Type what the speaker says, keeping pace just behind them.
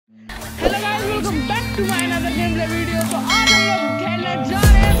welcome back to my another gameplay video। तो आज हम लोग खेलने जा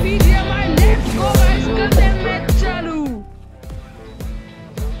रहे हैं BGMI। लेट्स गो गाइस, करते हैं मैच चालू।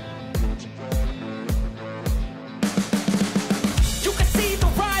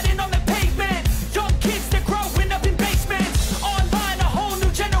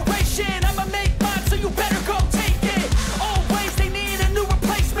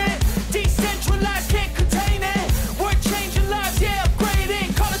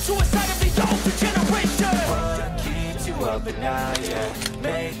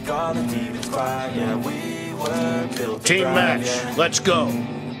 Team match, let's go.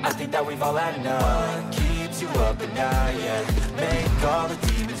 I think that we've all had enough. Keeps you up at night, yeah. Make all the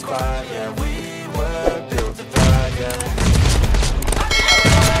demons quiet, yeah. We were built to thrive, yeah. I think that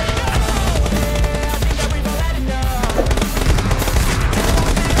we've all had enough. I think that we've all had enough.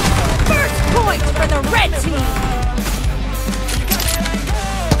 First point for the red team.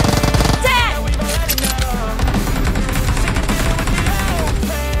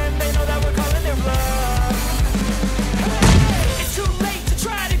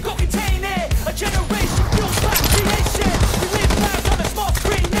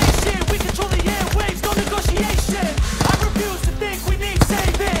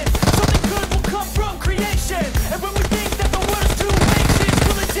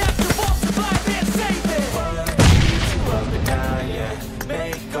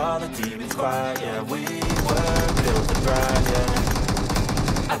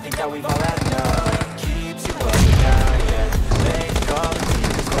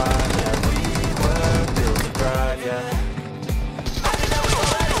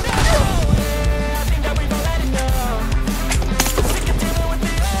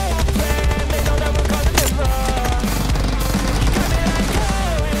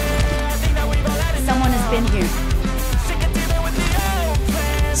 Been here.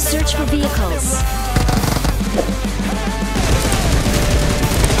 Search for vehicles.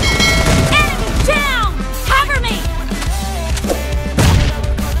 Enemy down! Cover me!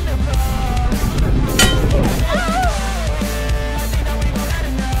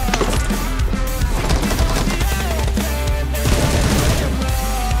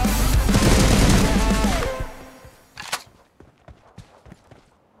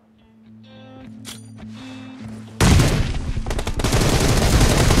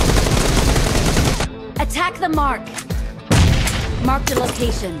 Attack the mark. Mark the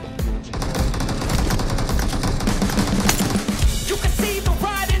location. You can see the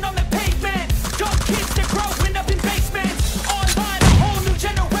riding on the pavement. Young kids, they're growing up in basements. Online, a whole new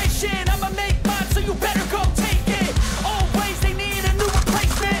generation. I'ma make mine, so you better go take it. Always, they need a new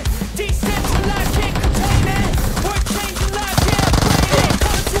replacement. Decentralized, can't contain it. We're changing lives, yeah, playing it.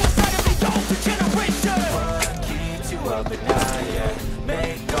 Coming to a side of the older generation. What keeps you up at night, yeah?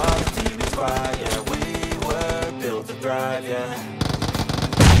 Make all the demons quiet, yeah. Thrive, yeah. I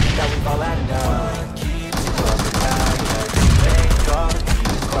think that we've all had enough. Keeps you up at night, yeah. Make all the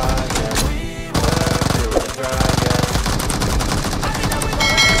demons quiet, yeah. We were built to thrive, yeah. I think that we've all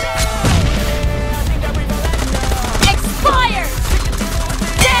had enough. I think that we've all had enough. Expired!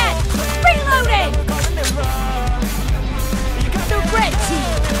 Dead! Reloading! The red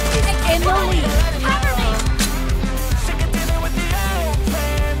team is in the lead. Cover me! Sick of dealing with the old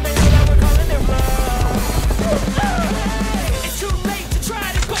plan. They know that we're calling it wrong.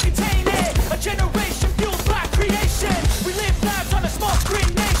 Generation fueled by creation. We live lives on a small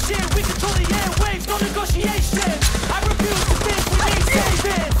screen nation. We control the airwaves, no negotiation. I refuse to think we need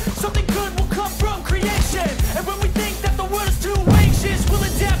saving. Something good will come from creation. And when we think that the world is too anxious, we'll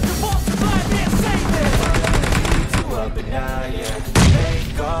adapt, evolve, survive, and save it. Keeps you up at night, yeah.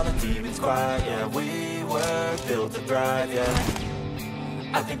 Make all the demons quiet, yeah. We were built to thrive, yeah.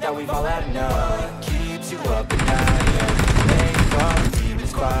 I think that we've all had enough. Keeps you up at night, yeah. Make all the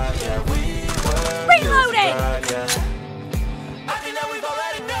demons quiet, yeah. We Reloading! I think that we've all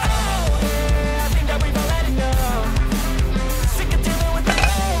had enough. I think that we've all had enough. Sick of dealing with the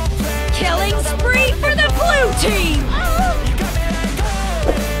old plan. Killing spree for the blue team! You got me let go.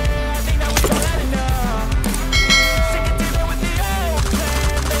 I think that we've all had enough. Sick of dealing with the old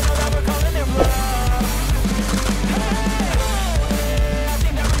plan. They know that we're calling it wrong. I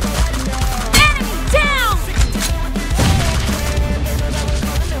think that we've all had enough. Enemy down!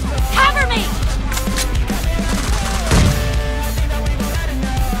 Cover me!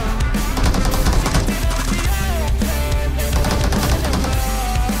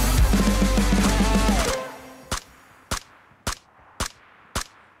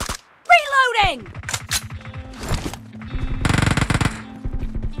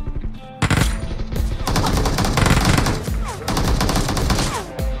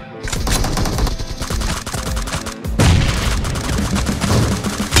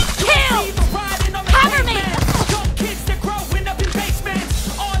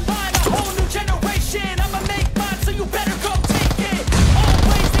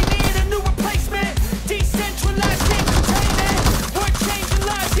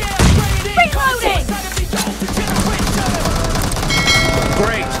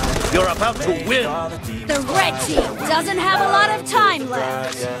 about to win. The red team doesn't have a lot of time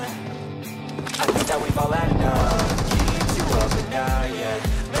left.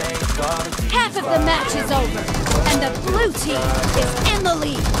 Half of the match is over, and the blue team is in the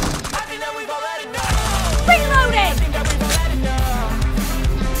lead. Reloading!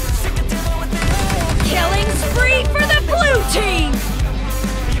 Killing spree for the blue team!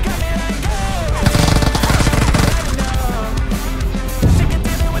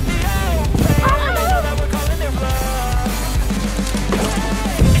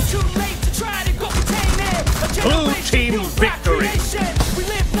 Blue team victory! We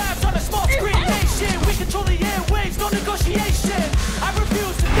live lives on a small screen nation. We control the airwaves, no negotiation. I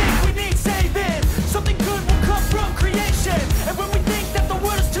refuse to think we need saving. Something good will come from creation. And when we think that the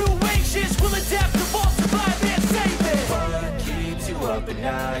world is too anxious, we'll adapt, evolve, survive, and save it. What keeps you up at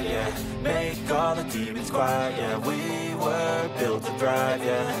night, yeah? Make all the demons quiet, yeah. We were built to thrive,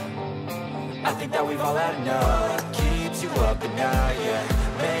 yeah. I think that we've all had enough. What keeps you up at night, yeah?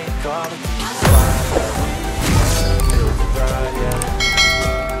 Make all the demons quiet, yeah.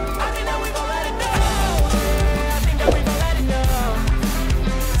 I think that we've all had enough. I think that we've all had enough.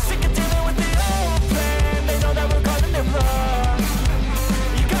 Sick of dealing with the old plan. They know that we're causing their flaw.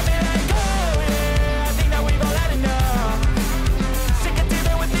 You got me like, oh yeah. I think that we've all had enough. Sick of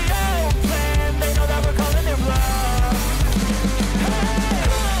dealing with the old plan. They know that we're causing their flaw.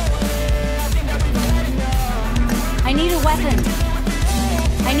 I think that we've all had enough. I need a weapon.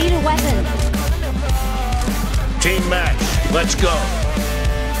 I need a weapon. Team match, let's go.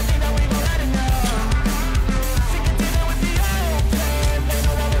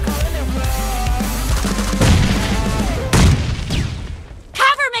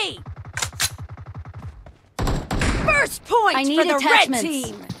 Cover me! First point I need for the red attachments.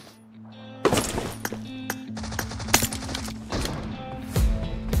 team.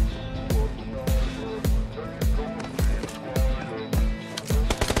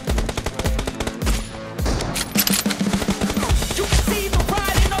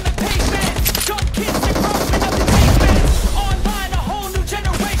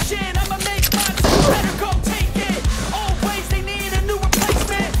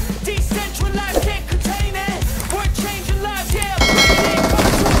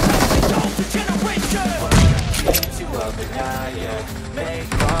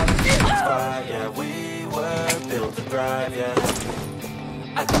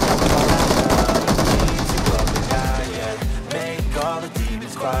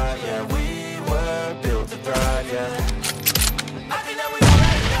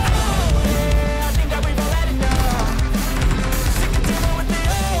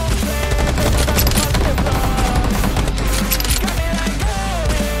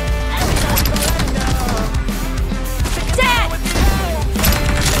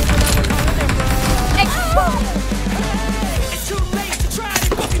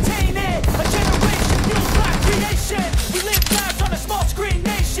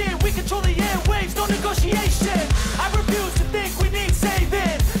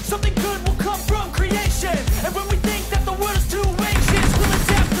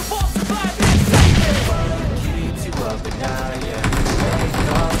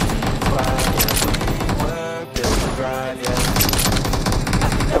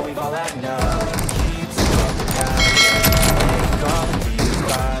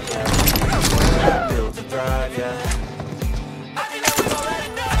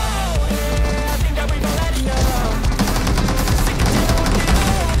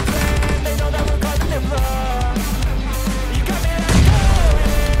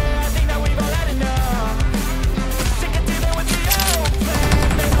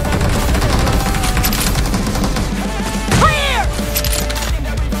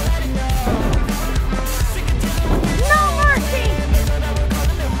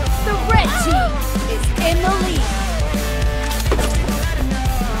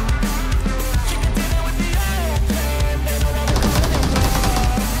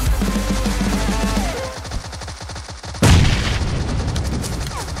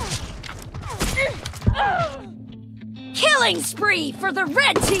 Killing spree for the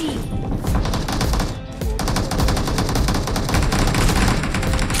red team!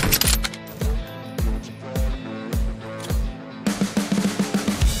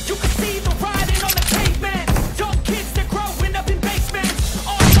 You can see the riding on the pavement. Young kids, they're growing up in basements.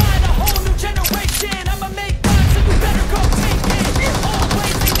 Online, a whole new generation. I'ma make mine, so you better go take it.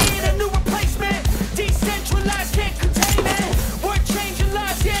 Always they need a new replacement. Decentralized, can't contain it. We're changing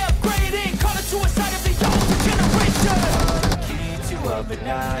lives, yeah, upgrading. Call it suicide of the older generation. Keeps you up at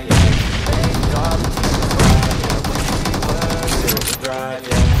night, yeah. Make all the teams cry, yeah. We were built to thrive,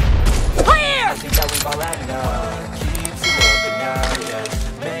 yeah. all had enough. Keeps you up at night, yeah.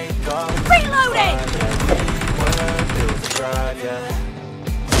 Make all the Reloading! work built to thrive, yeah.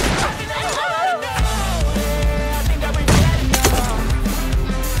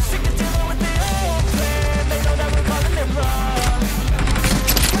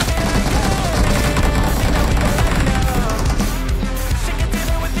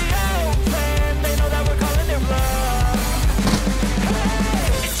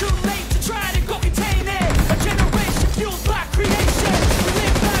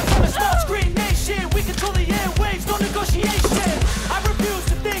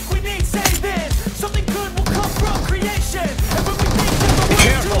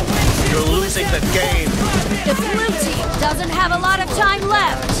 The game. The blue team doesn't have a lot of time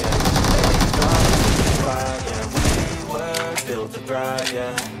left. We were built to thrive,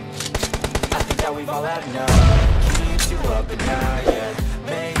 yeah. I think that we've all had enough. Keeps you up at night, yeah.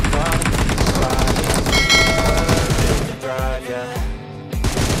 Make all the people cry, yeah. We were built to thrive, yeah.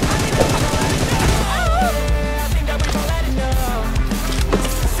 I think that we've all had enough.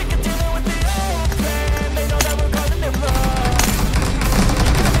 Sick of dealing with the old plan. They know that we're calling it wrong.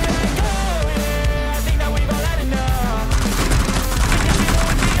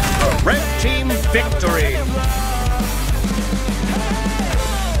 Red team victory!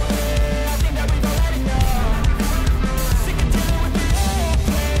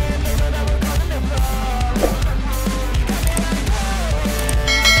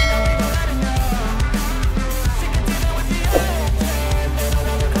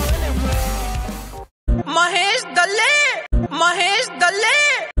 Mahesh Dalle!